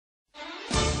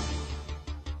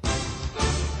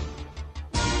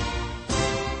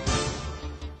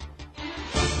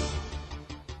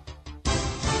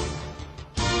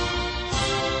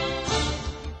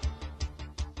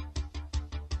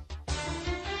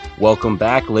Welcome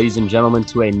back, ladies and gentlemen,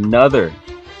 to another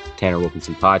Tanner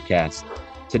Wilkinson podcast.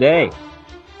 Today,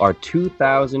 our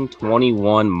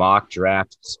 2021 mock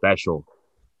draft special.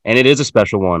 And it is a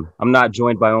special one. I'm not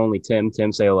joined by only Tim.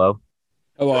 Tim, say hello.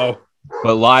 Hello.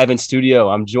 But live in studio,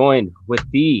 I'm joined with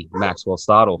the Maxwell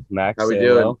Stadel. Max, how we say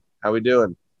doing? Hello. How we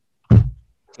doing?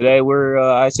 Today,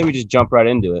 I say we just jump right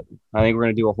into it. I think we're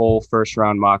going to do a whole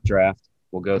first-round mock draft.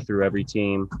 We'll go through every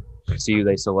team, see who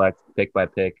they select, pick by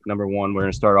pick. Number one, we're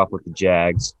going to start off with the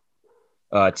Jags.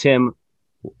 Tim,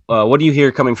 what do you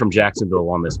hear coming from Jacksonville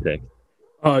on this pick?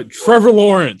 Trevor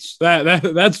Lawrence.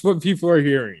 That's what people are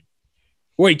hearing.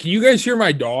 Wait, can you guys hear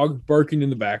my dog barking in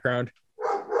the background?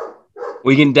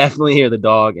 We can definitely hear the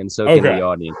dog, and so can the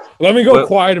audience. Let me go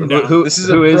quiet him down. This is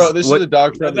a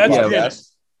dog friendly podcast.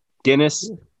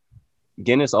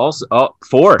 Guinness also. Oh,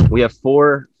 four. We have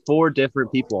four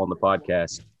different people on the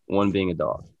podcast. One being a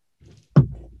dog.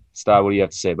 Stod, what do you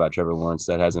have to say about Trevor Lawrence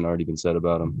that hasn't already been said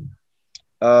about him?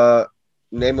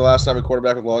 Name the last time a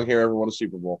quarterback with long hair ever won a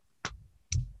Super Bowl.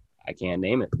 I can't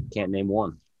name it. Can't name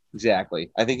one. Exactly.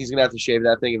 I think he's gonna have to shave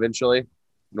that thing eventually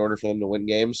in order for them to win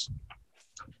games.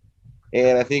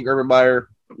 And I think Urban Meyer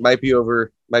might be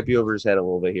over his head a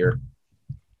little bit here.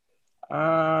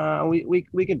 I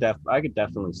could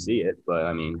definitely see it, but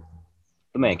I mean,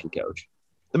 the man can coach.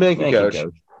 The man can coach.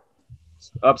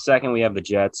 Up second, we have the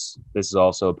Jets. This is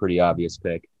also a pretty obvious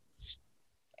pick.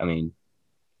 I mean,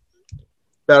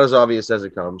 about as obvious as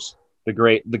it comes. The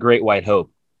great white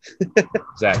hope.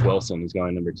 Zach Wilson is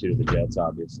going number 2 to the Jets,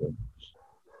 obviously.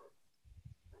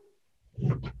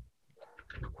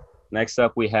 Next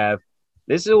up, we have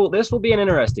this will be an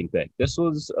interesting pick. This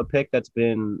was a pick that's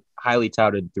been highly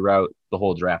touted throughout the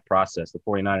whole draft process. The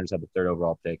 49ers have the 3rd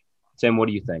overall pick. Tim, what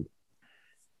do you think?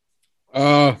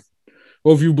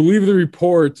 Well, if you believe the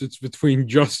reports, it's between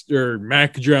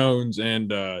Mac Jones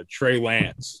and Trey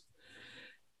Lance.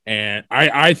 And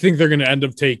I think they're going to end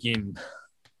up taking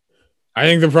 – I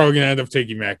think they're probably going to end up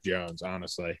taking Mac Jones,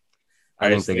 honestly. I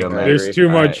think there's too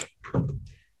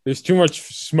much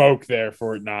smoke there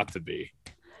for it not to be.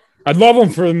 I'd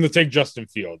love for them to take Justin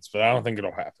Fields, but I don't think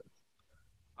it'll happen.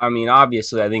 I mean,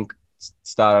 obviously, I think,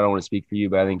 Stott, I don't want to speak for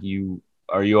you, but I think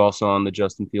are you also on the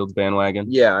Justin Fields bandwagon?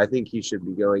 Yeah, I think he should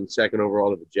be going 2nd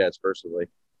overall to the Jets, personally.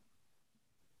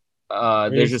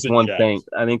 There's just one thing.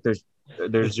 I think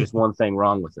there's just one thing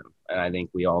wrong with him, and I think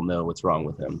we all know what's wrong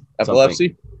with him.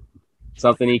 Epilepsy?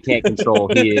 Something he can't control.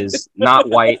 He is not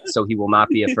white, so he will not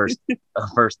be a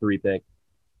first 3 pick.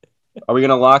 Are we going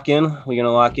to lock in? Are we going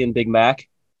to lock in Big Mac?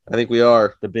 I think we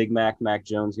are. The Big Mac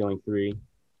Jones going 3.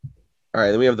 All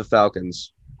right, then we have the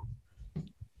Falcons.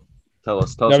 Tell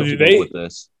us what you do with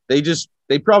this.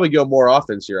 They probably go more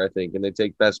offense here, I think, and they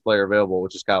take best player available,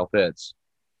 which is Kyle Pitts.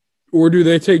 Or do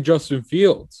they take Justin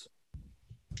Fields?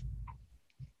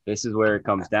 This is where it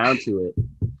comes down to it.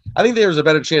 I think there's a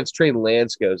better chance Trey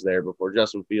Lance goes there before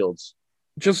Justin Fields.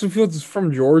 Justin Fields is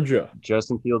from Georgia.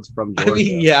 I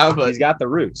mean, yeah, but he's got the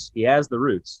roots. He has the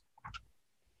roots.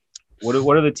 What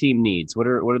are the team needs? What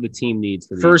are the team needs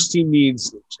for first team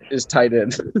needs is tight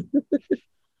end.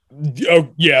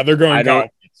 Oh yeah, they're going.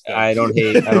 I don't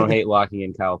hate locking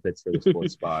in Kyle Pitts for the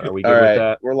 4th spot. Are we good with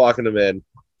that? We're locking him in.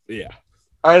 Yeah.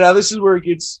 All right, now this is where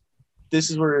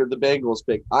the Bengals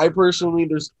pick. I personally,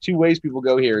 there's 2 ways people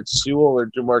go here. It's Sewell or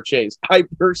Jamar Chase. I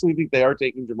personally think they are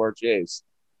taking Jamar Chase.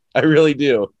 I really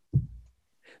do.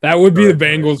 That would be the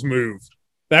Bengals' move.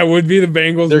 That would be the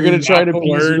Bengals. They're going to try to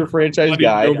appease their franchise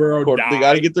guy. They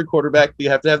got to get their quarterback. They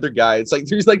have to have their guy. It's like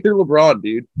their LeBron,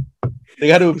 dude. They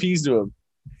got to appease to him.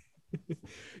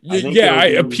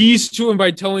 I appease to him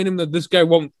by telling him that this guy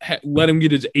won't let him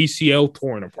get his ACL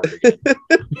torn apart again.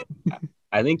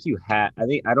 I think you have.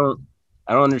 I don't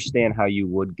understand how you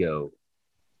would go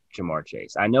Jamar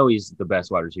Chase. I know he's the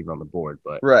best wide receiver on the board,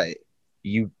 but right.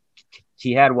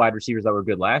 He had wide receivers that were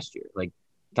good last year. Like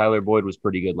Tyler Boyd was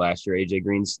pretty good last year. AJ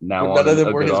Green's now on. None of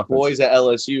them were his boys at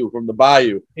LSU from the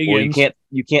Bayou. Well,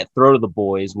 you can't throw to the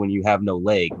boys when you have no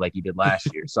leg like you did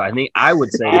last year. So I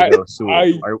would say go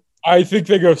Sewell. I think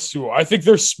they go Sewell. I think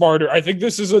they're smarter. I think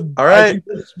this is all right. I think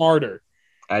they're smarter.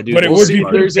 I do. But we'll see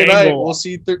Thursday night. We'll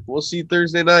see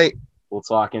Thursday night. We'll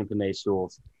talk in Panay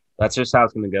Sewell. That's just how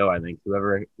it's going to go. I think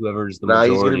whoever's the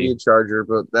majority. He's going to be a Charger,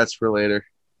 but that's for later.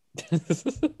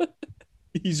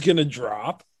 He's going to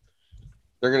drop.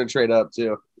 They're going to trade up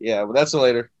too. Yeah, but that's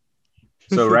later.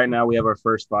 So right now we have our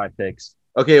first 5 picks.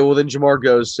 Okay, well then Jamar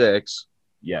goes 6.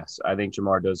 Yes, I think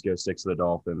Jamar does go 6 to the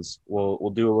Dolphins. We'll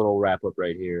do a little wrap up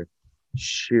right here.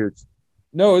 Shoot.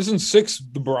 No, isn't 6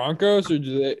 the Broncos or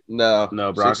do they? No,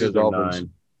 Broncos are 9.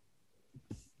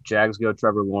 Jags go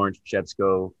Trevor Lawrence. Jets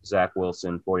go Zach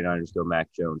Wilson. 49ers go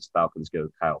Mac Jones. Falcons go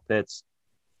Kyle Pitts.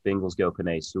 Bengals go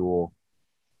Penei Sewell.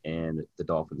 And the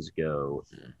Dolphins go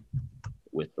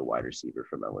with the wide receiver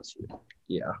from LSU.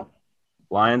 Yeah.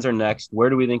 Lions are next. Where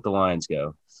do we think the Lions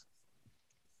go?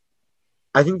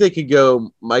 I think they could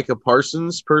go Micah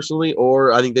Parsons personally,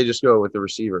 or I think they just go with the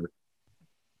receiver.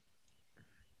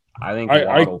 I think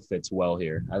Waddle fits well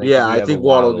here. I think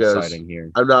Waddle goes. Sighting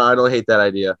here. I don't hate that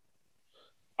idea.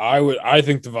 I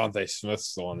think Devontae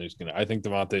Smith's the one who's gonna. I think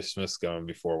Devontae Smith's going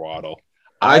before Waddle.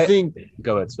 I think.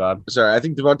 Go ahead, Stad. Sorry, I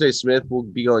think Devontae Smith will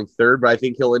be going third, but I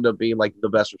think he'll end up being like the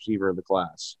best receiver in the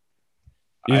class.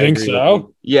 You think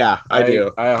so? Yeah, I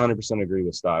do. I 100% agree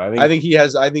with Stad. I think he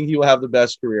will have the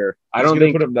best career. I don't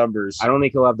think put up numbers. I don't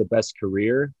think he'll have the best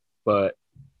career, but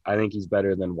I think he's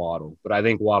better than Waddle. But I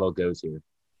think Waddle goes here,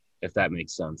 if that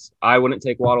makes sense. I wouldn't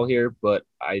take Waddle here, but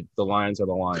the Lions are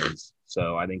the Lions,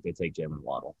 so I think they take Jalen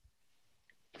Waddle.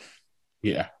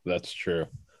 Yeah, that's true.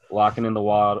 Locking in the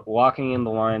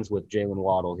Lions with Jalen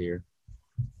Waddle here.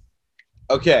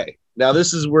 Okay, now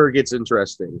this is where it gets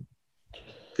interesting.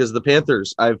 Because the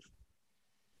Panthers, I've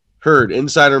heard,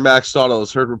 insider Max Stadel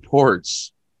has heard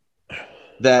reports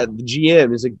that the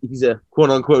GM he's a quote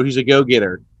unquote, he's a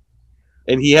go-getter.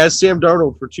 And he has Sam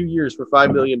Darnold for 2 years for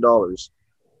 $5 million.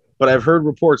 But I've heard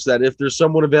reports that if there's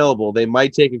someone available, they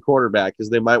might take a quarterback because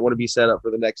they might want to be set up for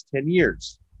the next 10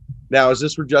 years. Now, is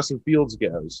this where Justin Fields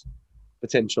goes?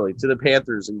 Potentially to the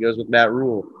Panthers and goes with Matt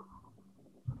Rule?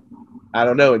 I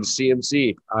don't know. In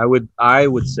CMC, I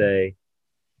would say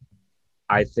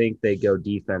I think they go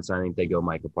defense. I think they go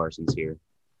Micah Parsons here.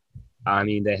 I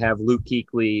mean, they have Luke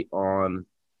Kuechly on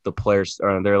the players.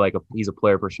 Or they're like he's a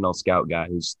player personnel scout guy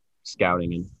who's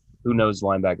scouting, and who knows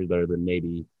linebackers better than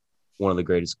maybe one of the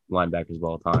greatest linebackers of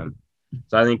all time.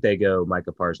 So I think they go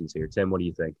Micah Parsons here. Tim, what do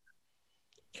you think?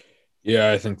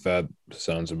 Yeah, I think that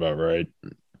sounds about right.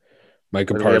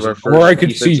 Micah Parsons, or I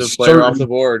could see player off the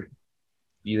board.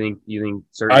 You think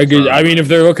certain? I mean, if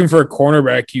they're looking for a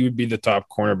cornerback, he would be the top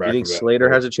cornerback. You think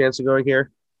Slater has a chance of going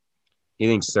here? You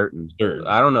think certain?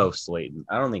 I don't know if Slayton.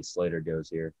 I don't think Slater goes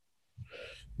here.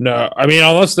 No, I mean,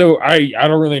 unless I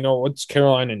don't really know what's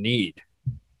Carolina need.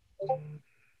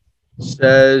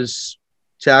 Says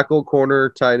tackle, corner,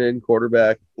 tight end,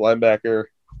 quarterback, linebacker.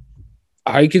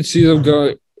 I could see them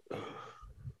go.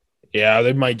 Yeah,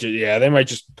 they might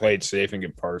just play it safe and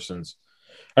get Parsons.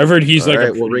 I've heard he's all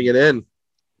right, we'll ring it in.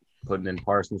 Putting in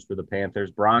Parsons for the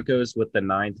Panthers. Broncos with the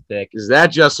 9th pick. Is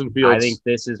that Justin Fields? I think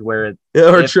this is where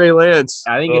Trey Lance.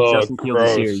 I think if Justin Fields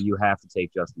is here, you have to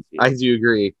take Justin Fields. I do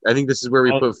agree. I think this is where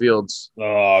we put Fields.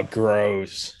 Oh,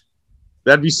 gross.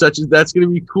 That's gonna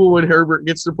be cool when Herbert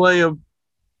gets to play him.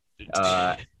 It's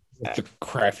a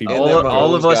crappy.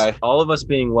 All of us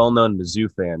being well-known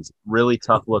Mizzou fans, really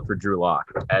tough look for Drew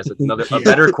Lock as a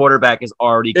better quarterback is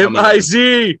already coming.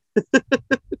 MIZ.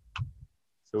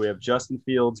 So we have Justin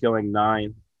Fields going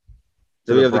 9.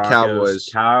 Then we have the Cowboys.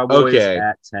 Cowboys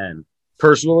at 10.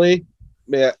 Personally,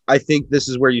 man, I think this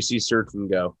is where you see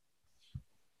Surtain go.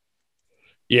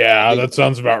 Yeah, that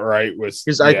sounds about right.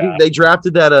 Because I think they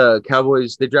drafted that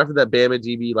Cowboys. They drafted that Bama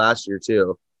DB last year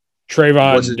too.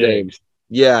 Trayvon. What's his name?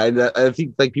 Yeah, and I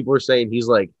think like people are saying he's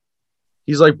like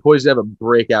poised to have a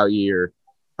breakout year.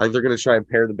 I think they're going to try and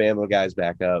pair the Bama guys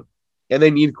back up, and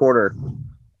they need corner.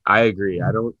 I agree.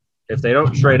 If they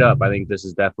don't trade up, I think this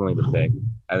is definitely the pick.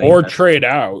 Or trade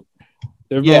out.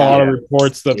 There've been a lot of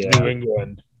reports that New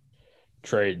England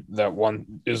trade that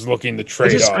one is looking to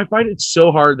trade up. I find it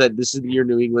so hard that this is the year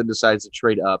New England decides to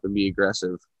trade up and be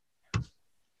aggressive.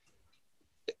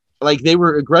 Like they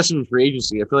were aggressive in free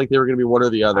agency. I feel like they were going to be one or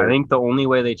the other. I think the only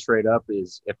way they trade up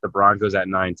is if the Broncos at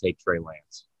 9 take Trey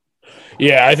Lance.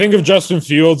 Yeah, I think if Justin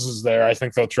Fields is there, I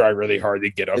think they'll try really hard to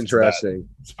get up to that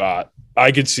spot.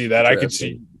 I could see that. I could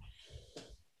see.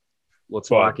 Let's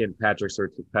lock in Patrick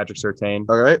Surtain.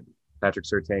 All right. Patrick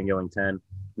Surtain going 10.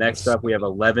 Next up, we have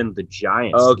 11, the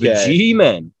Giants. Okay. The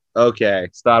G-Men. Okay.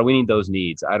 Stod, we need those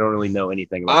needs. I don't really know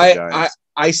anything about the Giants.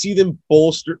 I see them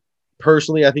bolster.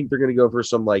 Personally, I think they're going to go for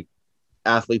some like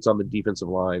athletes on the defensive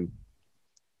line.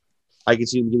 I can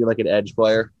see them getting like an edge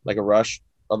player, like a rush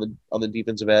on the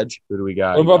defensive edge. Who do we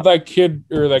got? What about that kid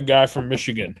or that guy from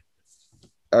Michigan?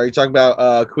 Are you talking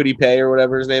about Kwity Paye or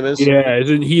whatever his name is? Yeah,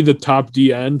 isn't he the top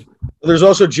D end? There's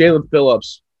also Jalen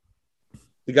Phillips,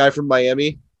 the guy from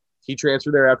Miami. He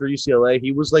transferred there after UCLA.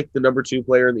 He was like the number 2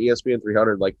 player in the ESPN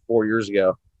 300 like 4 years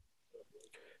ago.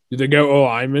 Did they go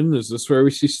Lyman? Is this where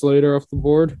we see Slater off the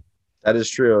board? That is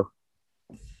true.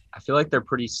 I feel like they're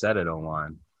pretty set at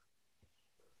O-line.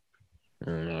 I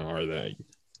don't know, are they?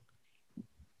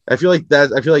 I feel like they're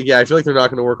not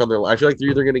going to work on their. I feel like they're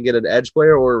either going to get an edge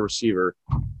player or a receiver.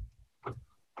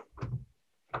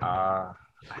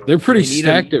 They're pretty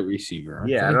stacked at receiver.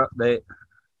 Aren't they?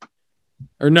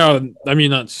 Or no, I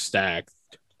mean not stacked,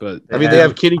 but they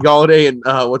have Kenny Golladay and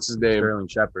what's his name, Sterling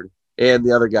Shepard, and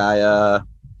the other guy,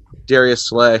 Darius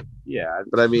Slay. Yeah,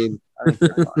 but I think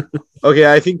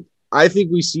okay. I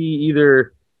think we see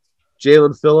either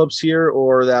Jalen Phillips here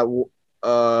or that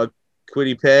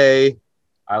Kwity Paye.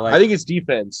 I think it's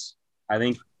defense. I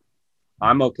think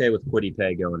I'm okay with Kwity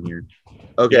Paye going here.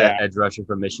 Okay, yeah, edge rusher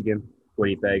from Michigan.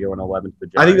 Kwity Paye going 11th for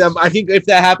Giants. I think if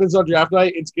that happens on draft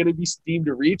night, it's going to be steam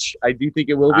to reach. I do think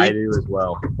it will be. I do as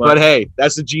well. But hey,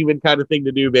 that's the G-Man kind of thing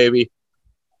to do, baby.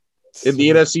 In the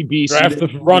NFC Beast, draft the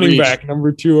running back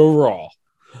number 2 overall.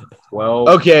 Well,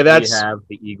 okay, we have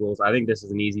the Eagles. I think this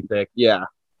is an easy pick. Yeah,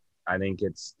 I think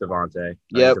it's Devontae.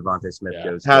 Yeah, Devontae Smith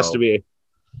goes. Has to be.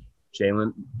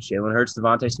 Jalen Hurts,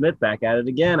 Devontae Smith back at it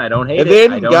again. I don't hate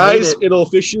it. And then, guys, it'll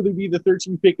officially be the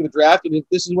 13th pick of the draft. And if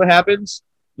this is what happens,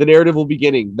 the narrative will be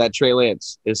beginning that Trey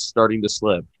Lance is starting to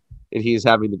slip, and he's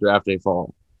having the draft day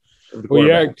fall.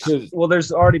 Well,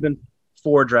 there's already been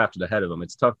 4 drafted ahead of him.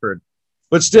 It's tough for.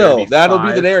 But still, that'll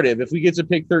be the narrative. If we get to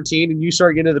pick 13 and you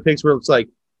start getting to the picks where it's like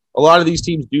a lot of these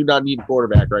teams do not need a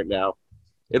quarterback right now,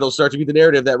 it'll start to be the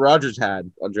narrative that Rodgers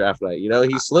had on draft night.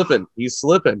 He's slipping.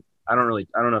 I don't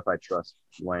know if I trust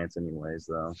Lance anyways,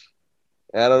 though.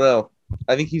 I don't know.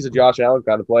 I think he's a Josh Allen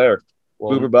kind of player.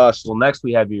 Boom or bust. Well, next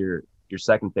we have your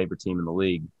second favorite team in the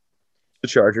league. The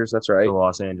Chargers, that's right. The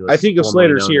Los Angeles. I think if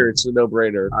Slater's here, it's a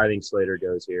no-brainer. I think Slater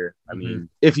goes here. I mean,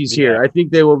 if he's here, I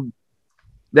think they will.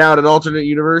 Now, in an alternate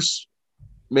universe,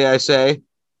 may I say,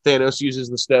 Thanos uses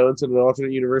the stones in an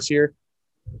alternate universe here.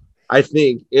 I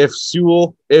think if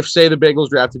say the Bengals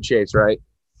drafted Chase, right?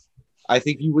 I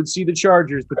think you would see the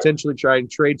Chargers potentially try and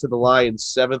trade to the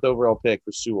Lions 7th overall pick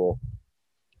for Sewell.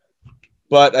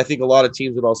 But I think a lot of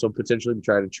teams would also potentially be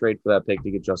trying to trade for that pick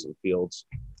to get Justin Fields.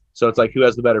 So it's like, who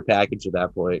has the better package at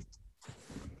that point?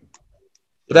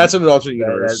 But that's an alternate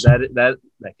universe. That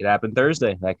could happen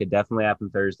Thursday. That could definitely happen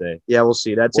Thursday. Yeah, we'll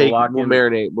see. We'll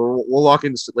marinate. We'll lock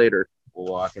in later.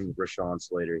 We'll lock in Rashawn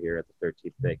Slater here at the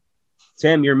 13th pick.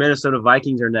 Tim, your Minnesota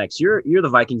Vikings are next. You're the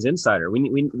Vikings insider. Who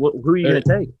are you going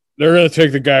to take? They're going to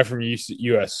take the guy from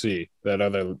USC, that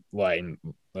other line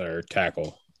or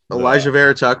tackle. Elijah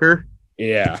Vera Tucker?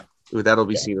 Yeah. Ooh, that'll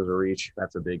be seen as a reach.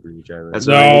 That's a big reach.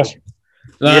 No,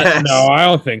 I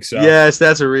don't think so. Yes,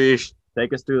 that's a reach.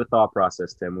 Take us through the thought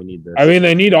process, Tim. We need this. I mean,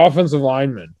 they need offensive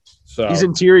linemen. So he's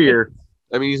interior.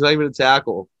 I mean, he's not even a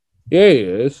tackle. Yeah, he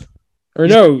is. Or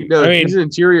no, I mean, he's an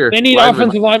interior. They need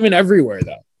offensive linemen everywhere,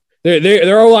 though.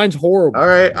 Their O-line's horrible. All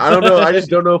right, I don't know. I just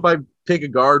don't know if I pick a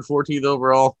guard 14th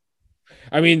overall.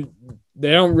 I mean,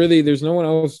 they don't really. There's no one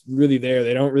else really there.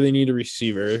 They don't really need a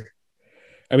receiver.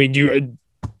 I mean,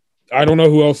 I don't know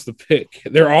who else to pick.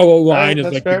 Their all O-line is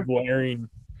like fair. Blaring.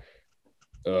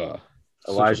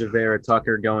 Elijah Vera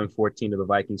Tucker going 14 to the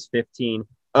Vikings, 15.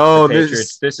 Oh,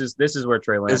 this is where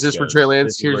Trey Lance. Is this goes. where Trey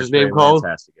Lance? Here's his name called.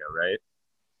 Has to go, right?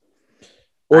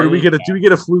 Or do we get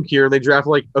a fluke here and they draft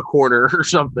like a corner or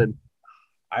something?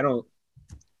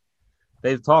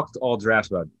 They've talked all drafts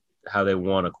about how they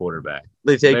want a quarterback.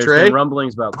 They take There's Trey. been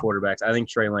rumblings about quarterbacks. I think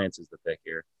Trey Lance is the pick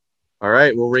here. All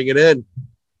right, we'll ring it in.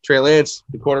 Trey Lance,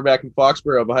 the quarterback in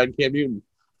Foxborough behind Cam Newton.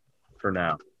 For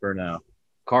now.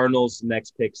 Cardinals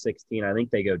next pick 16. I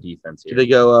think they go defense here. Do they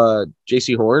go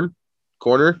J.C. Horn,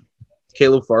 corner?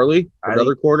 Caleb Farley,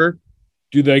 another corner?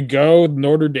 Do they go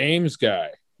Notre Dame's guy?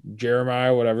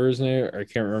 Jeremiah, whatever his name, I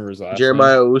can't remember his last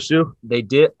Jeremiah name. Owusu. They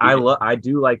did. I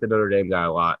do like the Notre Dame guy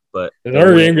a lot, but the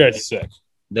Notre Dame guy's sick.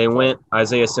 They went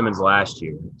Isaiah Simmons last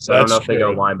year, so I don't know if they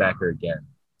go linebacker again.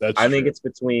 I think it's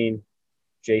between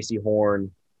J.C.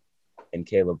 Horn and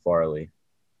Caleb Farley.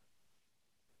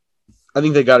 I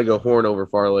think they got to go Horn over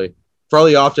Farley.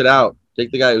 Farley opted out.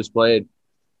 Take the guy who's played.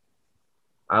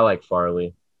 I like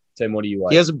Farley. Tim, what do you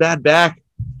like? He has a bad back.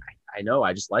 I know.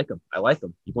 I just like him. I like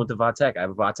him. He went to Vatek. I have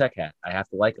a Vatek hat. I have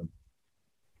to like him.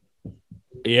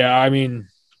 Yeah, I mean,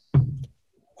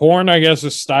 Horn, I guess,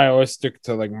 is stylistic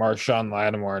to like Marshawn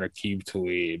Lattimore and Aqib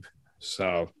Talib.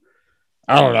 So,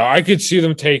 I don't know. I could see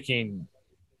them taking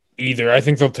either. I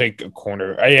think they'll take a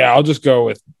corner. Yeah, I'll just go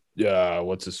with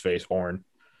what's his face, Horn.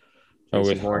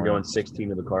 With Horn going 16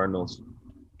 to the Cardinals.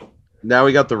 Now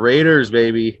we got the Raiders,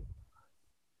 baby.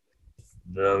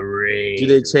 The Raiders. Do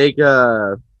they take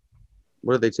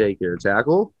what do they take here?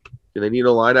 Tackle? Do they need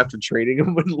a line after trading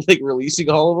them and like releasing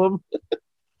all of them?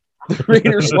 The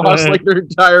Raiders lost like their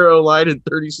entire O-line in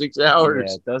 36 hours.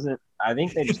 Yeah, it doesn't. I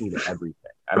think they just need everything.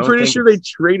 I'm pretty sure they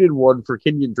traded one for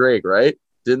Kenyon Drake, right?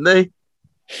 Didn't they?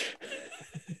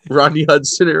 Rodney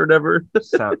Hudson or whatever.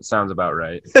 Sounds about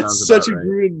right. That's such a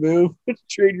Gruden move.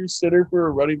 Trade your center for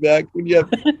a running back when you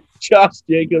have Josh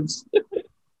Jacobs.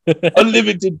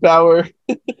 Unlimited power.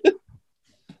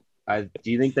 Do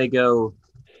you think they go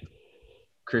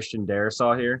Christian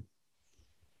Darrisaw here?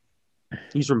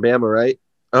 He's from Bama, right?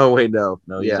 Oh, wait, no.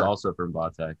 No, he's also from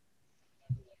Vautech.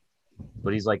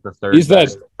 But he's like the third. He's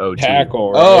that OT.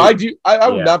 tackle. Right? Oh, I do. I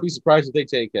would not be surprised if they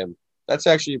take him. That's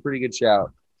actually a pretty good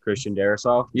shout. Christian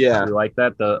Darrisaw. Yeah. You like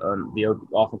that? The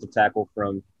offensive tackle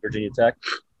from Virginia Tech?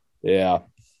 Yeah.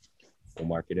 We'll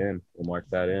mark it in. We'll mark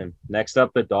that in. Next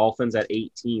up, the Dolphins at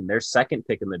 18. Their second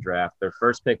pick in the draft. Their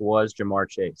first pick was Jamar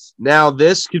Chase. Now,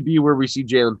 this could be where we see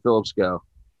Jalen Phillips go.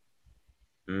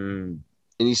 Mm.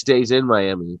 And he stays in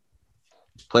Miami.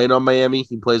 Playing on Miami,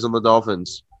 he plays on the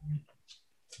Dolphins.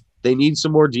 They need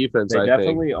some more defense, I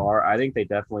think. Are. I think they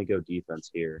definitely go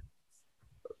defense here.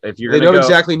 If you're they don't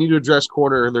exactly need to address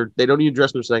corner, and they don't need to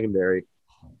address their secondary.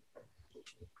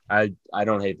 I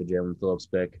don't hate the Jalen Phillips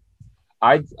pick.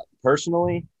 I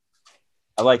personally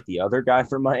like the other guy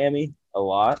from Miami a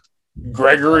lot.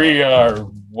 Gregory,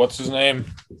 what's his name?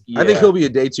 Yeah. I think he'll be a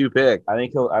day 2 pick. I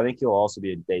think he'll also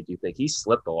be a day 2 pick. He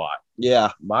slipped a lot. Yeah,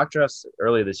 mock drafts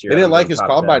earlier this year. They didn't like his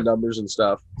combine numbers and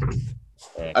stuff.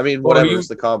 Yeah. I mean, whatever. It's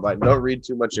the combine. Don't read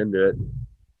too much into it.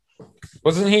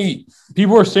 Wasn't he?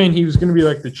 People were saying he was going to be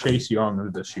like the Chase Young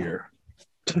of this year.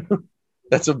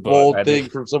 That's a bold thing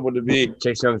for someone to be.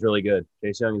 Chase Young's really good.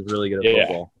 Chase Young is really good at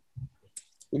football.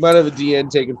 We might have a DN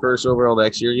taken first overall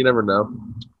next year. You never know.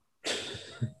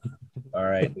 All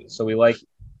right. So we like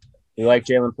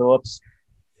Jalen Phillips.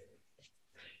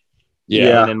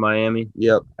 Yeah. In Miami.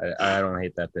 Yep. I don't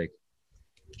hate that pick.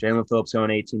 Jalen Phillips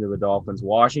going 18 to the Dolphins.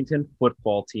 Washington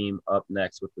football team up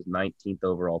next with his 19th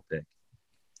overall pick.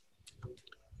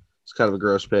 It's kind of a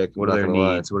gross pick. What are their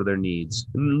needs? What are their needs?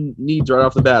 Needs right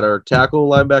off the bat are tackle,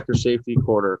 linebacker, safety,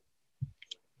 corner.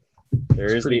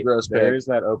 There is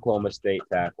that Oklahoma State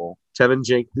tackle. Tevin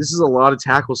Jenkins. This is a lot of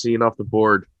tackle seeing off the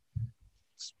board.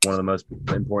 It's one of the most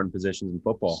important positions in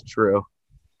football. It's true.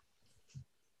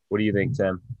 What do you think,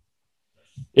 Tim?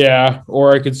 Yeah,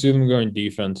 or I could see them going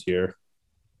defense here.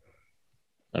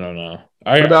 I don't know.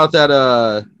 What about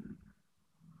that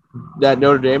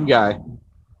Notre Dame guy?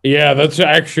 Yeah, that's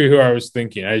actually who I was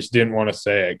thinking. I just didn't want to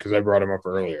say it because I brought him up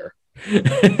earlier.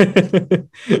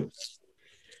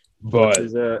 But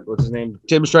what's his name?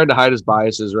 Tim's trying to hide his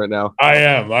biases right now. I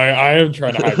am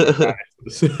trying to hide my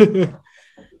biases.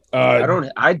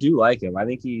 I do like him. I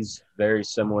think he's very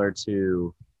similar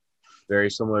to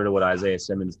what Isaiah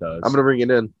Simmons does. I'm gonna bring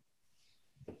it in.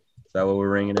 Is that what we're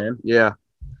bringing in? Yeah.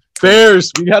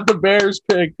 Bears. We got the Bears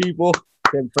pick, people.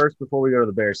 Tim, first before we go to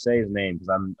the Bears, say his name because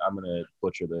I'm gonna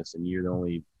butcher this, and you're the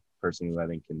only person who I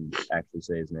think can actually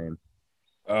say his name.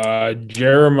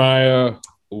 Jeremiah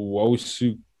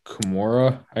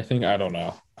Wosu-Kimura, I think. I don't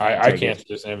know. I can't say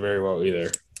his name very well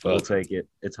either. But we'll take it.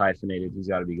 It's hyphenated. He's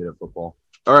got to be good at football.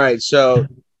 All right, so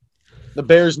the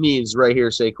Bears' needs right here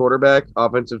say quarterback,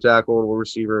 offensive tackle,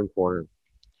 receiver, and corner.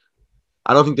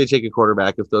 I don't think they take a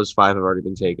quarterback if those 5 have already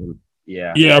been taken.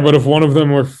 Yeah. Yeah, but if one of them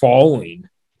were falling,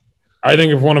 I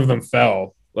think if one of them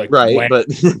fell, but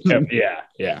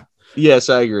yeah. Yes,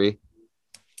 I agree.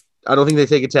 I don't think they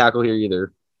take a tackle here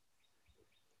either.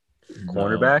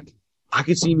 Cornerback? I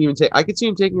could see him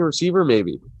taking a receiver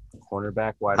maybe.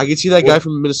 Cornerback, I could see that guy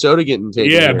from Minnesota getting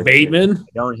taken. Yeah, here. Bateman. I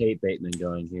don't hate Bateman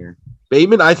going here.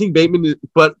 I think Bateman,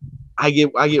 but I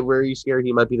get very scared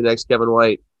he might be the next Kevin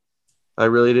White. I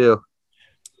really do.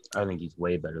 I think he's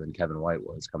way better than Kevin White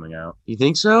was coming out. You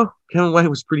think so? Kevin White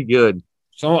was pretty good.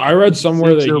 So I read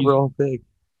somewhere that overall pick,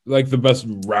 like the best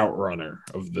route runner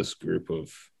of this group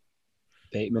of.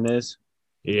 Bateman is.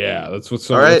 Yeah, that's what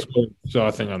saw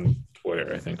a thing on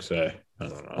Twitter. I think say. I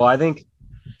don't know. Well, I think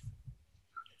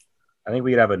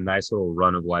we could have a nice little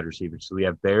run of wide receivers. So we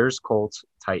have Bears, Colts,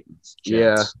 Titans, Jets.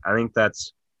 Yeah, I think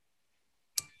that's.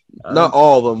 Not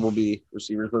all of them will be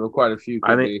receivers, but quite a few.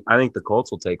 I think the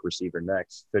Colts will take receiver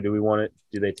next. So do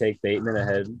they take Bateman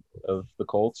ahead of the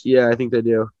Colts? Yeah, I think they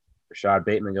do. Rashad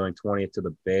Bateman going 20th to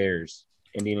the Bears.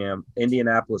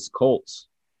 Indianapolis Colts,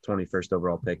 21st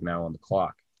overall pick now on the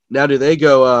clock. Now, do they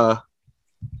go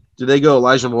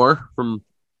Elijah Moore from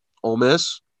Ole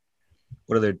Miss?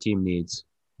 What are their team needs?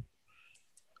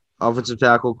 Offensive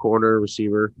tackle, corner,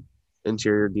 receiver,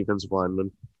 interior defensive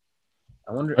lineman.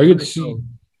 I wonder. I could see.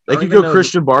 They could go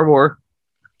Christian Barmore.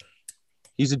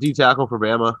 He's a D tackle for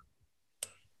Bama.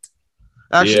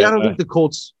 Actually, I don't think the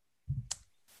Colts.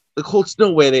 The Colts,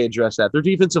 no way they address that. Their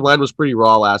defensive line was pretty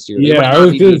raw last year. They might not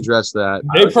need to address that.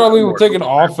 They probably will take an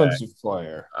offensive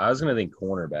player. I was going to think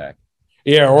cornerback.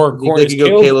 Yeah, or corner. Is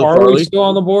Caleb Farley still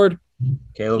on the board?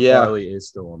 Caleb Yeah. Farley is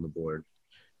still on the board.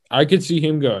 I could see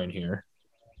him going here.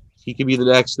 He could be the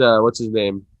next, what's his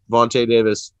name? Vontae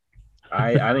Davis.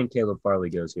 I think Caleb Farley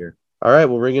goes here. All right,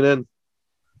 we'll ring it in.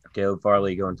 Caleb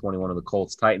Farley going 21 of the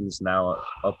Colts. Titans now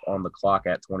up on the clock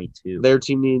at 22. Their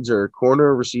team needs are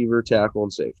corner, receiver, tackle,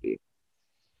 and safety.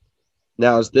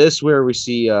 Now, is this where we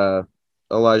see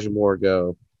Elijah Moore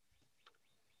go?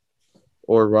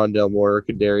 Or Rondell Moore or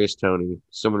Kadarius Toney?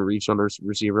 Someone reach on a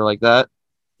receiver like that?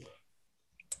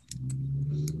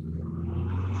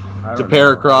 To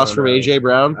pair across from A.J.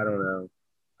 Brown? I don't know.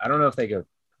 I don't know if they go.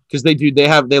 Because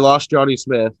they lost Johnny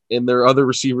Smith, and their other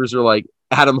receivers are like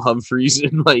Adam Humphries,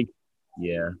 and like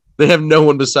they have no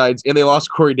one besides, and they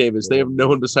lost Corey Davis. They have no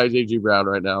one besides A.J. Brown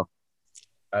right now.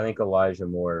 I think Elijah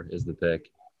Moore is the pick.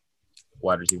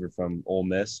 Wide receiver from Ole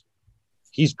Miss.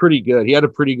 He's pretty good. He had a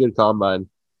pretty good combine.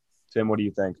 Tim, what do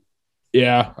you think?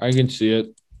 Yeah, I can see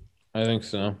it. I think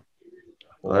so.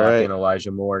 We'll lock in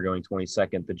Elijah Moore going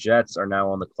 22nd. The Jets are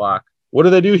now on the clock. What do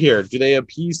they do here? Do they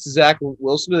appease to Zach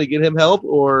Wilson? Do they get him help,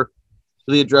 or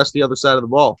do they address the other side of the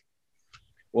ball?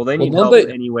 Well, they need help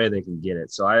any way they can get it.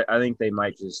 So I think they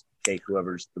might just take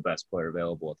whoever's the best player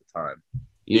available at the time.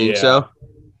 You think so?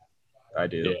 I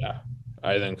do. Yeah,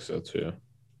 I think so too.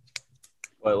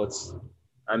 But who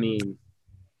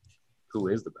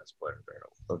is the best player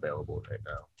available right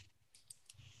now?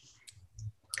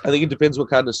 I think it depends what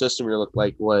kind of system you're looking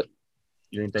like, what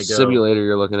you think they go, simulator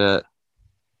you're looking at.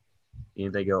 You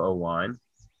think they go O-line?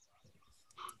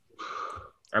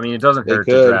 I mean, it doesn't hurt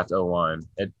to draft O-line.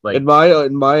 In my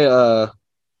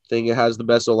thing, it has the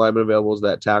best O-lineman available is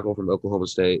that tackle from Oklahoma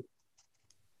State,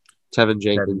 Tevin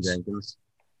Jenkins.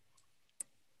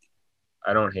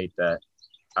 I don't hate that.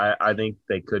 I think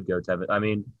they could go Tevin. I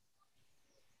mean,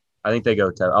 I think they go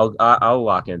Tevin. I'll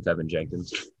lock in Tevin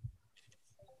Jenkins.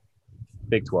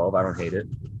 Big 12. I don't hate it.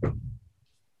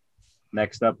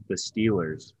 Next up, the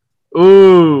Steelers.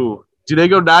 Ooh. Do they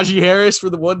go Najee Harris for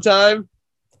the one time?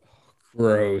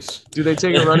 Gross. Do they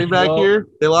take a running back here?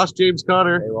 They lost James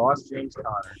Conner.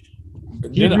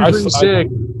 He'd be pretty sick.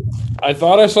 I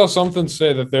thought I saw something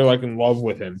say that they're like in love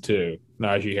with him too,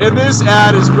 Najee Harris. And this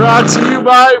ad is brought to you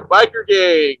by Biker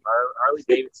Gang. Harley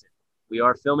Davidson. We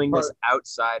are filming this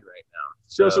outside right now.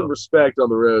 Show some respect on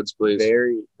the roads, please.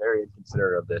 Very, very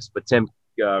inconsiderate of this. But Tim,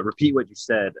 repeat what you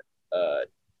said.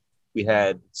 We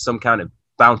had some kind of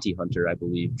bounty hunter, I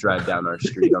believe, drive down our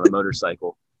street on a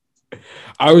motorcycle.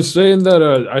 I was saying that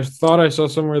I thought I saw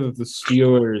somewhere that the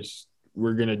Steelers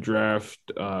were going to draft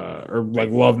or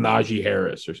like love Najee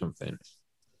Harris or something.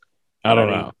 I don't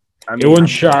know. I mean, it wouldn't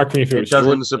shock me if it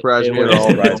wouldn't surprise me at all.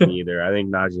 Surprise me either. I think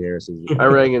Najee Harris is. I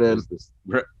rang it in.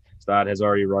 Stad has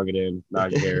already rung it in.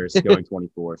 Najee Harris going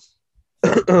 24th.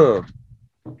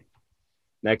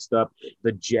 Next up,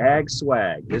 the Jag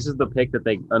Swag. This is the pick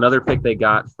another pick they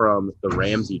got from the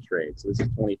Ramsey trade. So this is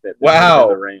 25th. Wow.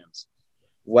 The Rams.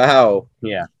 Wow.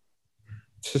 Yeah.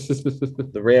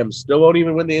 The Rams still won't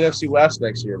even win the NFC West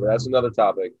next year, but that's another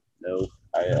topic. No.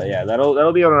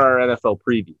 That'll be on our NFL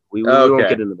preview. We won't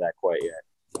get into that quite yet.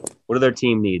 What do their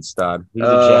team need, Stad? Who do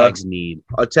the Jags need?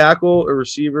 A tackle, a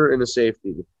receiver, and a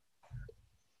safety.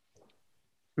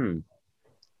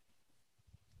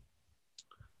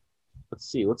 Let's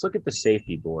see. Let's look at the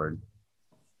safety board.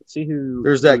 Let's see who.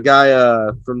 There's that guy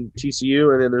from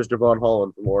TCU, and then there's Devon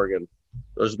Holland from Oregon.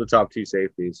 Those are the top two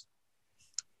safeties.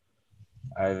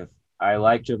 I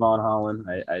like Javon Holland.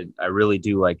 I really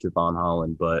do like Javon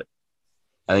Holland, but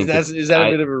I think is that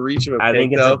a bit of a reach of a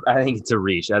pick, though? I think it's a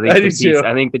reach. I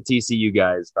think the TCU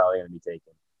guy is probably going to be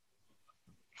taken.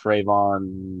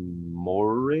 Trayvon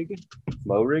Moehrig?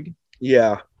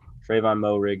 Yeah. Trayvon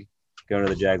Moehrig going to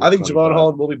the Jaguars. I think Javon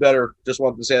Holland will be better. Just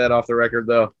wanted to say that off the record,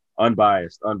 though.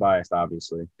 Unbiased,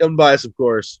 obviously. Unbiased, of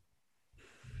course.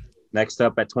 Next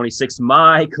up at 26,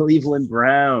 my Cleveland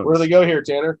Browns. Where do they go here,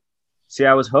 Tanner? See,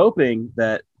 I was hoping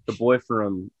that the boy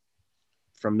from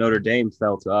Notre Dame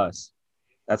fell to us.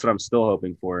 That's what I'm still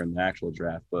hoping for in the actual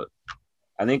draft. But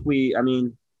I think we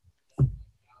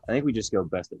just go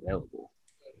best available.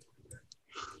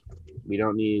 We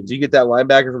don't need. Do you get that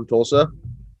linebacker from Tulsa?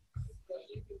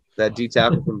 That D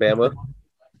tackle from Bama?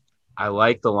 I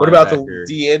like the linebacker. What about the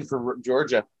D end from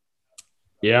Georgia?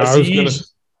 Yeah,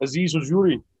 Aziz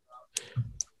Ujiri.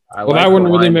 I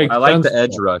like the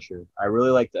edge rusher. I really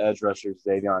like the edge rusher,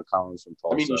 Xavier Collins from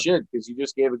Tulsa. I mean, you should, because you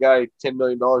just gave a guy $10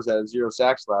 million that had 0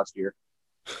 sacks last year.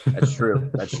 That's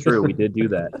true. We did do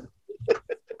that.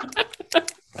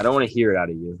 I don't want to hear it out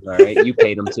of you. All right, you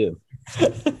paid him too.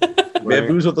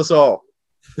 Bamboozled us all.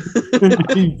 I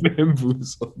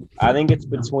think it's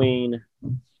between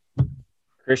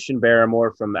Christian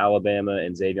Barrymore from Alabama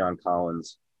and Xavier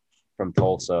Collins from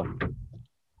Tulsa.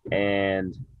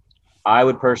 And I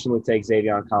would personally take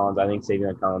Xavier Collins. I think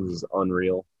Xavier Collins is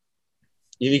unreal.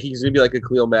 You think he's going to be like a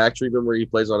Khalil Mack treatment where he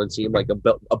plays on a team like a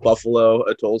Buffalo,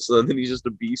 a Tulsa, and then he's just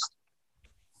a beast?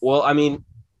 Well, I mean,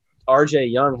 R.J.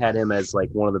 Young had him as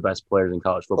like one of the best players in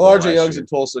college football. Well, R.J. Young's a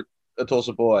Tulsa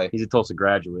boy. He's a Tulsa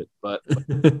graduate, but he's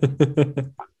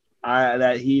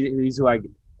who I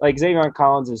like. Xavier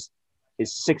Collins is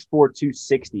 6'4",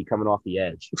 260 coming off the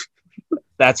edge.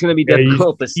 That's going to be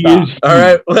difficult to stop. All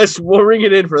right, we'll ring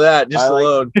it in for that just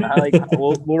alone.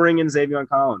 We'll ring in Xavier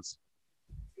Collins.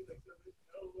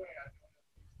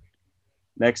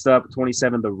 Next up,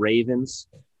 27, the Ravens.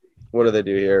 What do they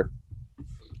do here?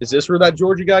 Is this where that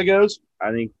Georgia guy goes?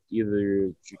 I think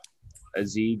either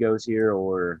Aziz goes here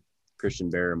or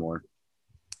Christian Barrymore.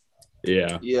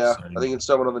 Yeah. Yeah, I think it's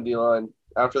someone on the D-line.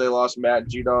 After they lost Matt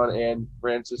Judon and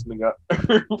Francis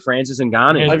Ngannou. Francis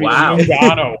Ngannou. Wow.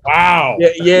 Ngannou. Wow.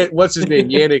 Yeah. What's his name?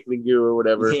 Yannick Ngannou or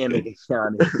whatever. Yannick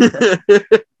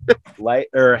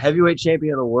Ngannou. Heavyweight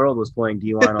champion of the world was playing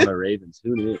D-line on the Ravens.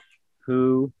 Who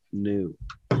knew?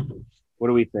 What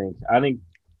do we think? I think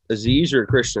Aziz or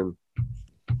Christian.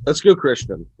 Let's go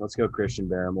Christian. Let's go Christian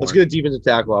Barrymore. Let's get a defensive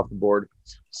tackle off the board.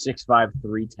 6'5",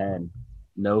 310.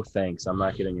 No thanks. I'm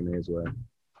not getting in his way.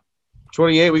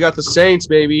 28, we got the Saints,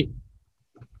 baby.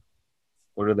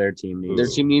 What are their team needs? Their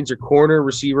team needs a corner,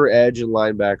 receiver, edge, and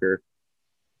linebacker.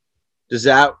 Is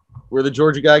that where the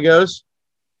Georgia guy goes?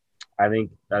 I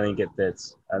think it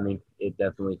fits. I think it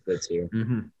definitely fits here.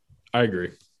 Mm-hmm. I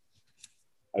agree.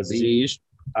 Aziz.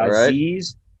 All right.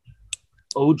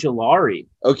 Ojulari.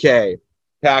 Okay.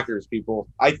 Packers, people.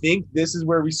 I think this is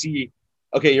where we see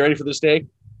 – okay, you ready for this take?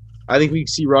 I think we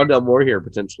see Rondell Moore here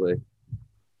potentially.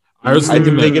 I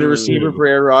think they get a receiver for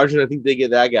Aaron Rodgers. I think they get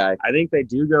that guy. I think they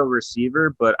do go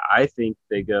receiver, but I think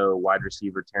they go wide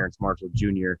receiver Terrence Marshall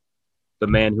Jr., the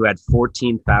man who had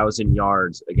 14,000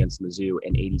 yards against Mizzou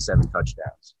and 87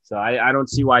 touchdowns. So I don't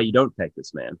see why you don't pick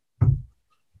this man.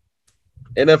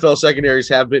 NFL secondaries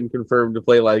have been confirmed to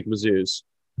play like Mizzou's.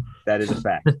 That is a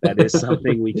fact. That is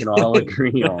something we can all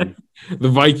agree on. The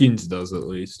Vikings does, at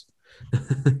least.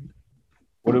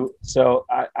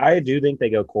 I do think they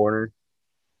go corner.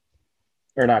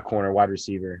 Or not corner, wide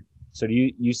receiver. So do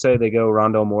you say they go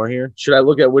Rondell Moore here? Should I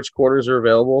look at which corners are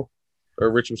available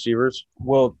or which receivers?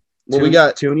 Well, we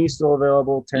got Tooney still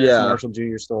available. Terrence Marshall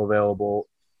Jr. still available.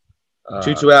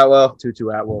 Tutu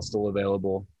Atwell still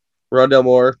available. Rondell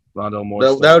Moore.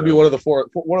 That would be one of the four.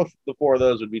 One of the four of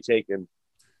those would be taken.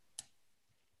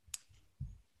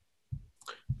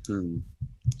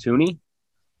 Tooney?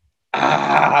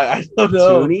 I don't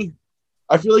know. Tooney?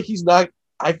 I feel like he's not.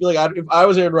 I feel like if I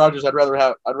was Aaron Rodgers, I'd rather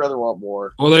want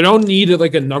more. Well, they don't need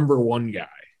like a number one guy.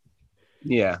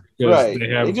 Yeah, right.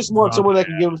 They just want someone that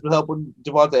can give them some help when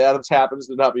Devontae Adams happens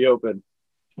to not be open.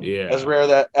 Yeah, as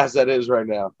rare as that is right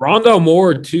now. Rondell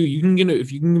Moore too. You can get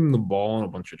if you can give him the ball in a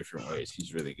bunch of different ways.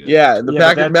 He's really good. Yeah, and the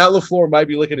Packers, Matt LaFleur might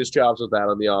be licking his chops with that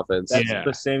on the offense. That's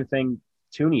the same thing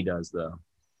Tooney does, though.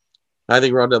 I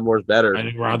think Rondell Moore's better. I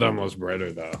think Rondell Moore's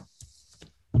better, though.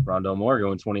 Rondell Moore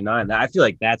going 29. I feel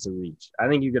like that's a reach. I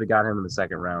think you could have got him in the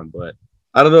second round, but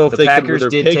I don't know if the Packers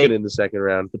did take it in the second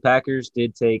round. The Packers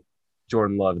did take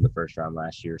Jordan Love in the first round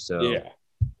last year, so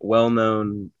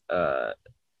well-known,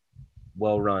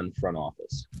 well-run front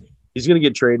office. He's going to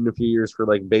get traded in a few years for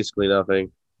like basically nothing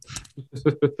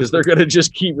because they're going to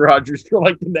just keep Rodgers for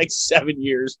like the next 7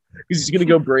 years because he's going to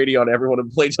go Brady on everyone and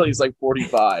play till he's like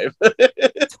 45.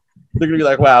 They're going to be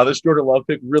like, wow, this Jordan Love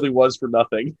pick really was for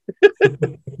nothing.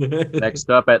 Next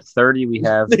up at 30, we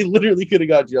have... They literally could have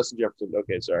got Justin Jefferson.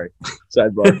 Okay, sorry.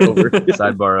 Sidebar over.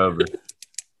 Sidebar over.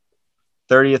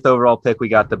 30th overall pick, we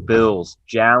got the Bills.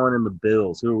 Jalen and the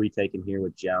Bills. Who are we taking here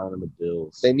with Jalen and the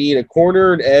Bills? They need a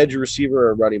corner, an edge, a receiver,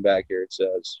 or a running back here, it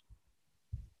says.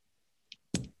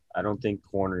 I don't think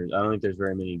there's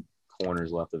very many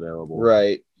corners left available.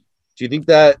 Right. Do you think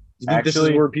this is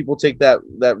where people take that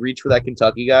reach for that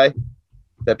Kentucky guy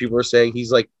that people are saying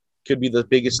he's like could be the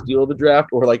biggest steal of the draft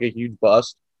or like a huge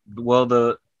bust? Well,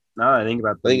 now that I think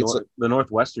about the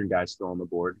Northwestern guy's still on the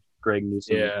board. Greg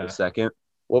Newsom the second.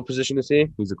 What position is he?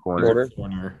 He's a corner.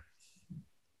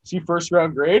 Is he first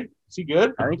round grade? Is he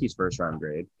good? I think he's first round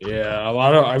grade. Yeah,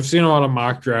 I've seen a lot of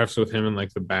mock drafts with him in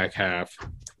like the back half.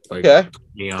 Like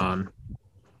Neon.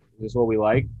 Is this what we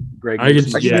like? Greg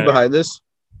Newsom. I can be behind this.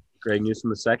 Greg Newsom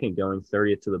the second going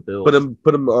 30th to the Bills.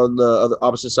 Put him on the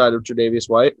opposite side of Tre'Davious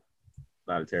White.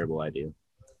 Not a terrible idea.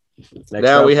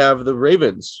 Now we have the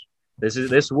Ravens.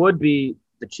 This would be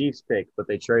the Chiefs pick, but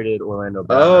they traded Orlando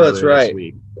Brown. Oh, that's right. This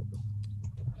week.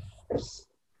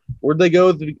 Where'd they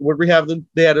go? Where'd we have them?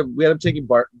 We had them taking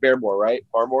Barmore, right?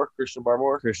 Christian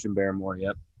Barmore. Christian Barrymore.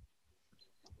 Yep.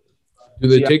 Do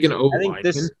they See, take an I think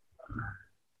O-lineman?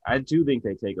 I do think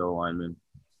they take O lineman.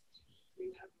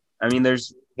 I mean,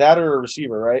 there's That or a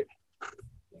receiver, right?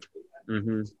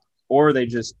 or they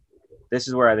just. This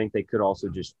is where I think they could also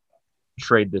just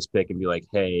trade this pick and be like,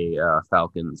 "Hey,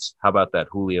 Falcons, how about that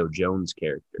Julio Jones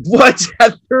character?" What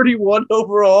at 31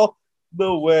 overall?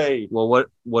 No way. Well,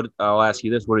 what? I'll ask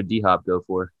you this: what did D Hop go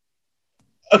for?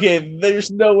 Okay,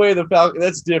 there's no way the Falcons.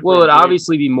 That's different. Well, it'd dude.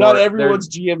 obviously be more. Not everyone's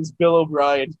GM is Bill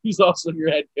O'Brien, who's also your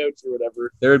head coach or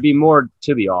whatever. There would be more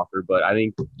to the offer, but I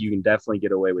think you can definitely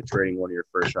get away with trading one of your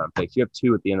first round picks. You have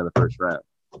 2 at the end of the first round.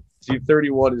 See,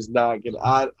 31 is not good.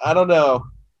 I don't know.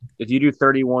 If you do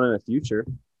 31 in the future,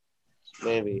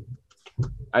 Maybe.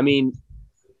 I mean,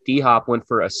 D Hop went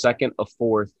for a second, a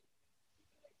fourth.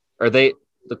 The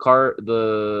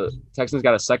Texans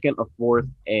got a second, a fourth,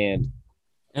 and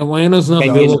Atlanta's not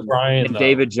And Bill Jason- O'Brien, and though.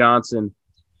 David Johnson,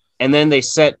 and then they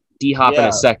set D Hop in Yeah.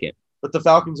 a second. But the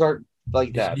Falcons aren't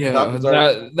like that. The Yeah, Falcons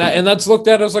aren't. that's looked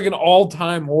at as like an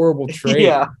all-time horrible trade.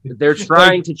 Yeah. They're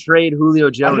trying to trade Julio I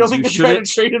Jones. don't think You they're trying to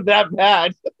shouldn't. trade him that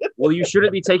bad. Well, you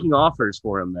shouldn't be taking offers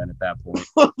for him then. At that point,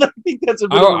 I think that's a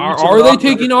bit of a reach of Are an they offer.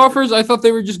 taking offers? I thought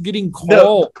they were just getting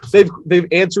No. calls. They've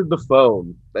answered the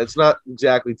phone. That's not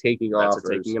exactly taking that's offers.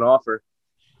 taking an offer.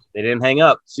 They didn't hang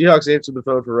up. Seahawks answered the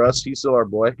phone for us. He's still our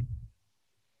boy.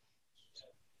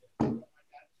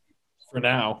 For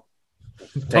now.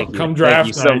 Thank you. Come Thank draft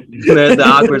you. So, night. the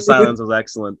awkward silence was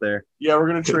excellent there. Yeah, we're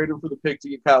gonna trade him for the pick to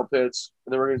get Kyle Pitts,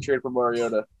 and then we're gonna trade for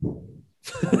Mariota.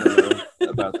 I don't know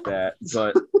about that,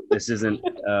 but this isn't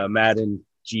Madden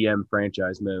GM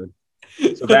franchise mode.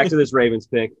 So back to this Ravens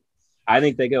pick. I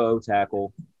think they go O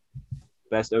tackle.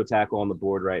 Best O tackle on the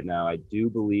board right now, I do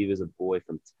believe, is a boy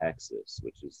from Texas,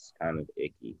 which is kind of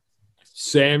icky.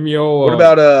 Samuel. What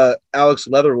about Alex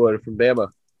Leatherwood from Bama?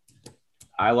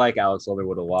 I like Alex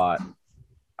Leatherwood a lot.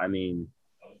 I mean,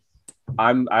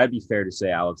 I'd be fair to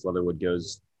say Alex Leatherwood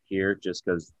goes here just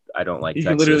because I don't like He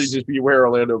Texas. can literally just be where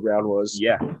Orlando Brown was.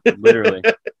 Yeah, literally.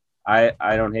 I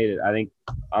don't hate it. I think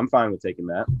I'm fine with taking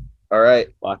that. All right,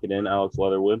 Lock it in, Alex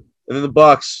Leatherwood. and then the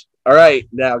Bucks. All right,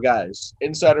 now guys,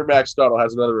 insider Max Stadel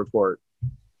has another report.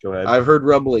 Go ahead. I've heard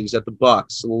rumblings that the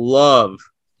Bucks love,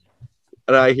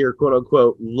 and I hear quote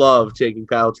unquote love taking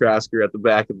Kyle Trasker at the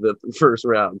back of the first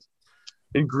round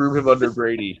and groom him under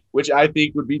Brady, which I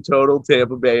think would be total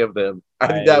Tampa Bay of them. I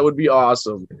think that would be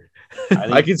awesome.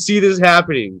 I can see this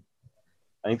happening.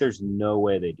 I think there's no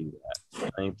way they do that. I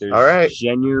think there's All right.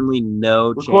 genuinely no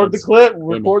Record the chance. clip.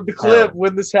 Record the clip hell.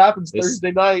 when this happens This-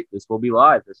 Thursday night. This will be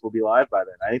live. This will be live by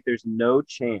then. I think there's no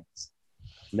chance.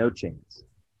 No chance.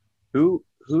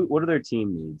 What are their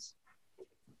team needs?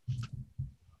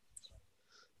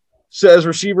 Says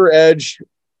receiver, edge,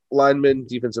 lineman,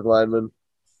 defensive lineman.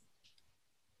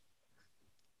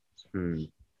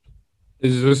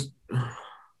 Is this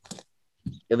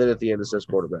And then at the end it says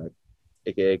quarterback,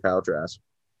 aka Kyle Trask.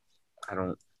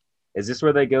 Is this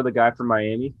where they go the guy from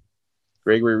Miami?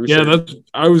 Gregory Rousseau. Yeah, that's.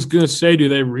 I was gonna say, do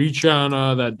they reach on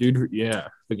that dude? Yeah,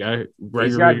 the guy.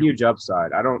 He's got huge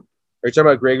upside. Are you talking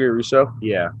about Gregory Rousseau?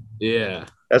 Yeah. Yeah.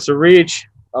 That's a reach.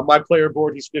 On my player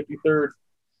board, he's 53rd.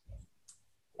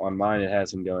 On mine, it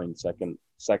has him going second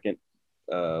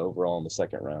overall in the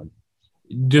second round.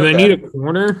 Do they Okay. need a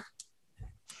corner?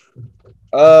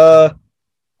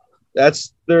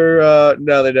 That's their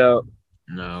no, they don't.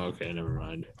 No. Okay, never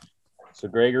mind. So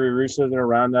Gregory Rousseau is going to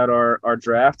round out our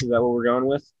draft. Is that what we're going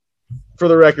with? For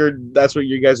the record, that's what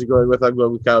you guys are going with. I'm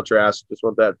going with Kyle Trask. Just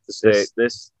want that to say.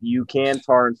 This you can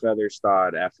tar and feather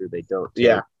Stod after they don't take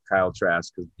Yeah. Kyle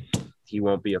Trask because he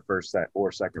won't be a first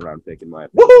or second round pick in my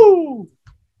opinion. Woohoo!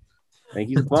 I think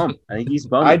he's a bum. I think he's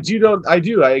bum. I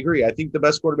agree. I think the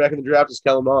best quarterback in the draft is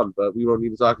Kellen Mond, but we won't need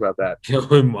to talk about that. Kill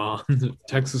him on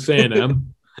Texas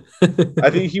A&M. I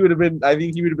think he would have been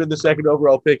the second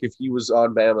overall pick if he was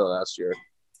on Bama last year.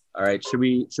 All right, should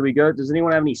we go? Does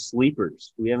anyone have any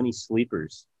sleepers? Do we have any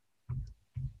sleepers?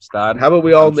 Stod? How about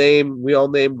we all name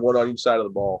one on each side of the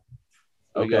ball?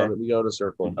 Okay. We go in a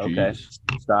circle. Okay.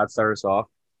 Stod, start us off.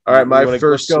 All right, my Let's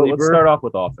first go. sleeper. Let's start off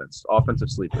with offense. Offensive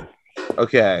sleeper.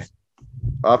 Okay.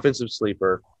 Offensive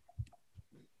sleeper.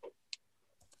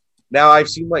 Now I've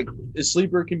seen a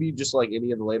sleeper can be just like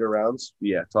any of the later rounds.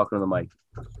 Yeah, talking to the mic.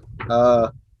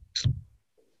 I'm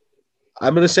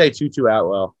gonna say Tutu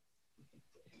Atwell,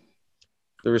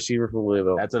 the receiver from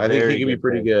Louisville. That's a I think very he can be good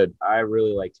pretty pick. good. I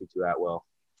really like Tutu Atwell.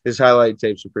 His highlight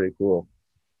tapes are pretty cool.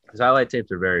 His highlight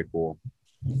tapes are very cool.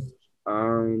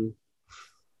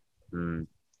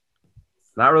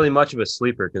 Not really much of a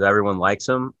sleeper because everyone likes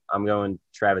him. I'm going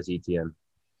Travis Etienne.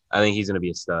 I think he's going to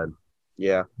be a stud.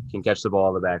 Yeah. Can catch the ball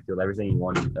in the backfield, everything you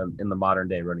want in the modern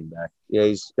day running back. Yeah,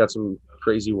 he's got some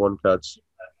crazy one cuts.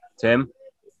 Tim?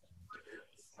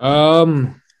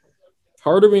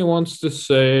 Part of me wants to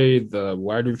say the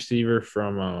wide receiver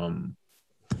from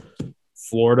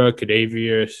Florida,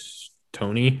 Kadarius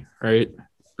Toney, right?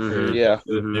 Mm-hmm. Yeah.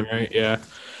 Right? Yeah.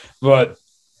 But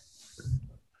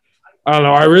I don't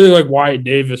know. I really like Wyatt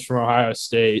Davis from Ohio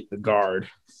State, the guard.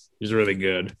 He's really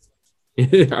good.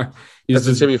 Yeah. That's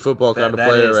a Timmy football kind of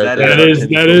player right there.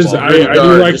 That is. I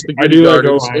do like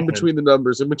in between the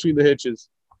numbers, in between the hitches.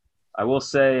 I will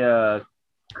say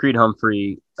Creed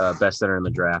Humphrey, best center in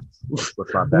the draft.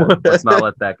 Let's not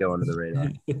let that go under the radar.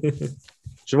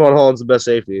 Javon Holland's the best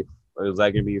safety. Is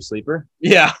that going to be your sleeper?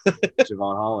 Yeah.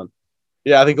 Javon Holland.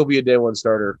 Yeah, I think he'll be a day one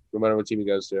starter no matter what team he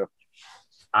goes to.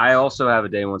 I also have a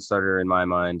day one starter in my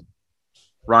mind,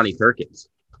 Ronnie Perkins.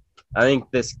 He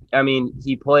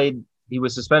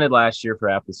was suspended last year for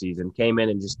half the season, came in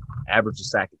and just averaged a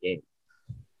sack a game.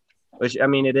 Which,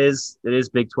 it is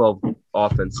Big 12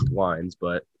 offensive lines,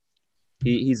 but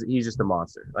he's just a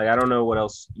monster. Like, I don't know what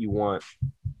else you want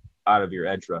out of your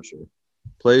edge rusher.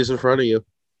 Plays in front of you.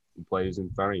 He plays in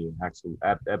front of you.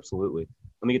 Absolutely.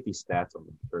 Let me get these stats on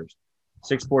him first.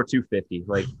 6'4", 250.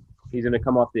 Like, he's going to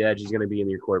come off the edge. He's going to be in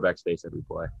your quarterback's face every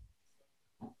play.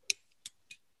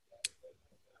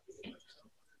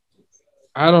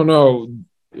 I don't know.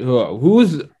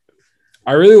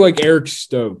 I really like Eric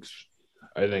Stokes,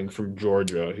 I think, from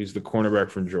Georgia. He's the cornerback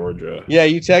from Georgia. Yeah,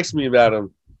 you texted me about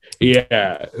him.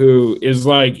 Yeah, who is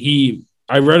like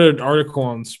I read an article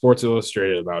on Sports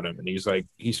Illustrated about him, and he's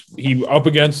up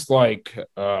against like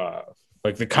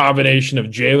the combination of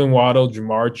Jalen Waddle,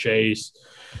 Jamar Chase,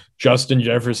 Justin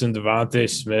Jefferson, Devontae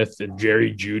Smith, and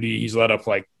Jerry Jeudy. He's let up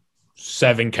like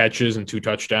 7 catches and 2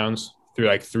 touchdowns through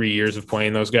like 3 years of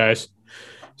playing those guys.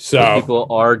 So those people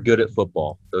are good at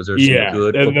football. Those are some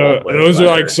good football players. Those are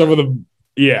like some of the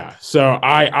So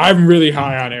I'm really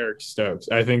high on Eric Stokes.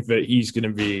 I think that he's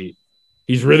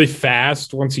really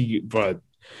fast but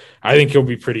I think he'll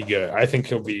be pretty good. I think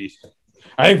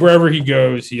wherever he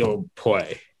goes, he'll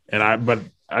play.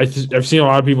 I've seen a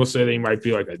lot of people say that he might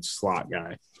be like a slot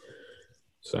guy.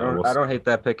 So I don't hate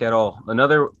that pick at all.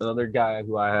 Another guy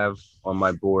who I have on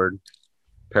my board,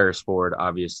 Paris Ford,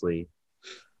 obviously,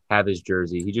 have his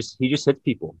jersey. He just hits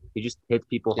people. He just hits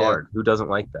people hard. Who doesn't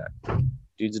like that?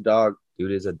 Dude's a dog.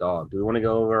 Dude is a dog. Do we want to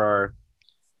go over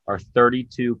our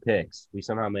 32 picks? We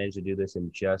somehow managed to do this in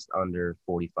just under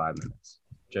 45 minutes.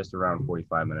 Just around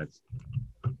 45 minutes.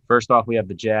 First off, we have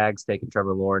the Jags taking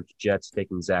Trevor Lawrence, Jets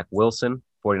taking Zach Wilson,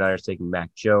 49ers taking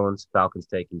Mac Jones, Falcons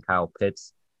taking Kyle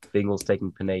Pitts, Bengals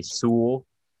taking Penei Sewell,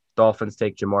 Dolphins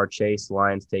take Jamar Chase,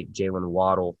 Lions take Jalen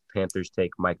Waddle, Panthers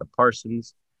take Micah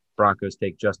Parsons, Broncos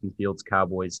take Justin Fields,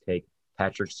 Cowboys take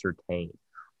Patrick Surtain.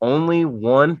 Only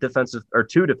 2 defensive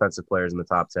players in the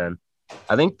top 10.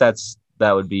 I think that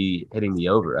would be hitting the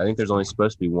over. I think there's only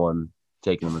supposed to be one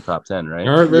taken in the top 10, right?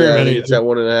 There aren't very many. It's at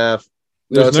 1.5.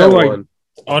 There's no like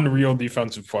unreal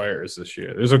defensive players this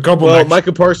year. There's a couple. Well,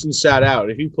 Micah Parsons sat out.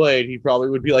 If he played, he probably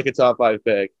would be like a top 5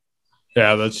 pick.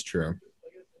 Yeah, that's true.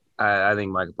 I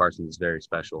think Micah Parsons is very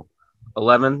special.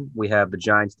 11, we have the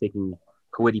Giants taking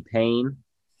Kwity Paye.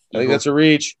 I think that's a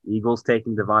reach. Eagles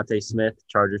taking Devontae Smith.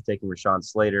 Chargers taking Rashawn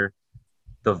Slater.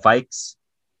 The Vikes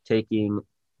taking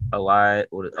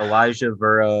Elijah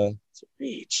Vera. It's a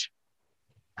reach.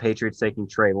 Patriots taking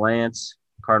Trey Lance.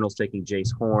 Cardinals taking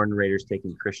Jace Horn. Raiders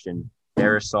taking Christian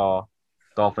Darrisaw.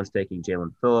 Dolphins taking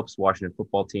Jalen Phillips. Washington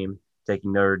football team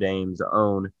taking Notre Dame's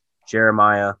own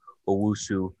Jeremiah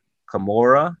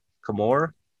Owusu-Kamara.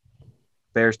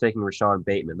 Bears taking Rashawn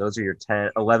Bateman. Those are your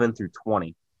 11 through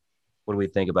 20. What do we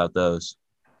think about those?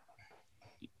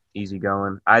 Easy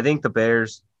going. I think if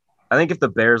the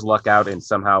Bears luck out and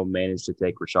somehow manage to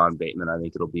take Rashawn Bateman, I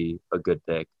think it'll be a good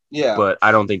pick. Yeah. But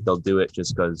I don't think they'll do it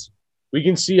just because. We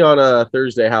can see on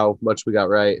Thursday how much we got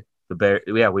right.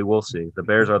 We will see. The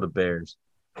Bears are the Bears.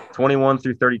 21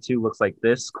 through 32 looks like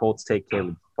this. Colts take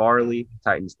Caleb Farley.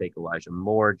 Titans take Elijah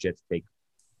Moore. Jets take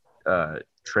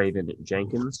Traven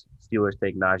Jenkins. Steelers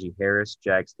take Najee Harris.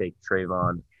 Jags take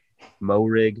Trayvon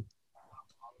Moehrig.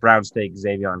 Browns take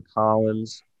Xavion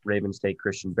Collins. Ravens take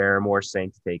Christian Barrymore.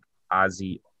 Saints take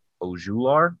Ozzie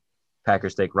Ojular.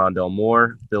 Packers take Rondell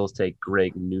Moore. Bills take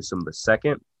Greg Newsome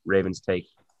II. Ravens take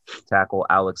tackle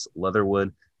Alex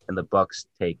Leatherwood. And the Bucks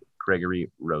take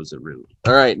Gregory Rosaru.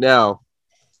 All right, now,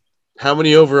 how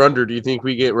many over-under do you think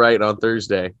we get right on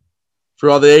Thursday?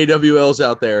 For all the AWLs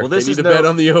out there, they need to bet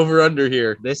on the over-under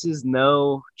here. This is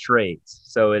no trades,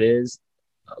 so it is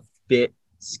a bit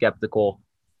skeptical.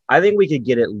 I think we could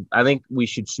get it. I think we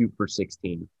should shoot for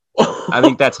 16. I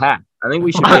think that's half. I think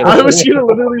we should be I was gonna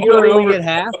literally You put don't our think we over. get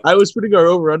half? I was putting our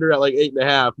over under at like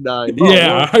 8.5, 9.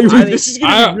 Yeah, well, I This is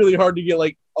gonna be really hard to get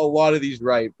like a lot of these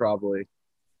right, probably.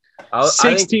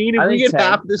 16. If we get 10.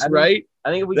 half this right,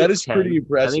 I think if we that get is 10, pretty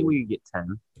impressive. I think we get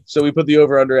 10. So we put the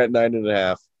over under at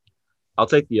 9.5. I'll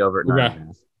take the over at Okay.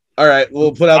 9.5. All right,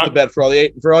 we'll put out the bet for all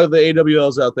the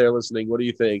AWLs out there listening. What do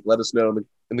you think? Let us know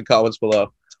in the comments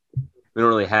below. We don't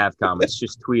really have comments.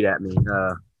 Just tweet at me.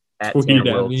 At Tweet Tanner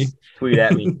at Wilkes. me. Tweet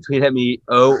at me. Tweet at me.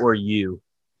 O or U.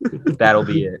 That'll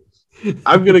be it.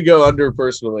 I'm gonna go under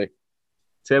personally.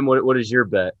 Tim, what is your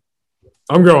bet?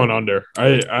 I'm going under.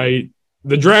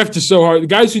 The draft is so hard. The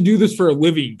guys who do this for a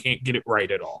living can't get it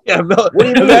right at all. Yeah,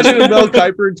 imagine if Mel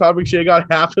Kiper and Todd McShay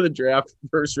got half of the draft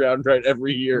first round right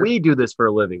every year. We do this for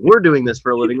a living. We're doing this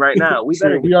for a living right now. We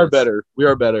better. We are better. We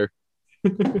are better.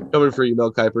 Coming for you,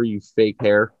 Mel Kiper, you fake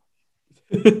hair.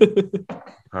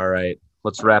 All right.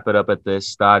 Let's wrap it up at this.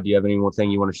 Stod, do you have anything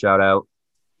you want to shout out?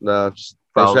 No, just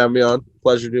thanks for having me on.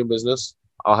 Pleasure doing business.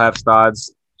 I'll have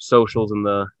Stod's socials in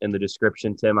the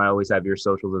description. Tim, I always have your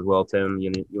socials as well. Tim,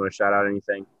 you want to shout out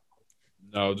anything?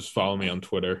 No, just follow me on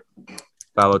Twitter.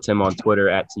 Follow Tim on Twitter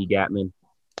at @Gattman.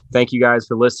 Thank you guys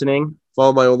for listening.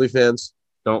 Follow my OnlyFans.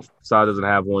 Stod doesn't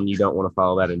have one. You don't want to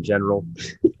follow that in general.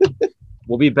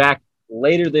 We'll be back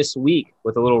later this week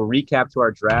with a little recap to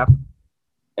our draft.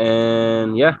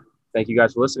 And yeah, thank you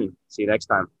guys for listening. See you next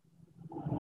time.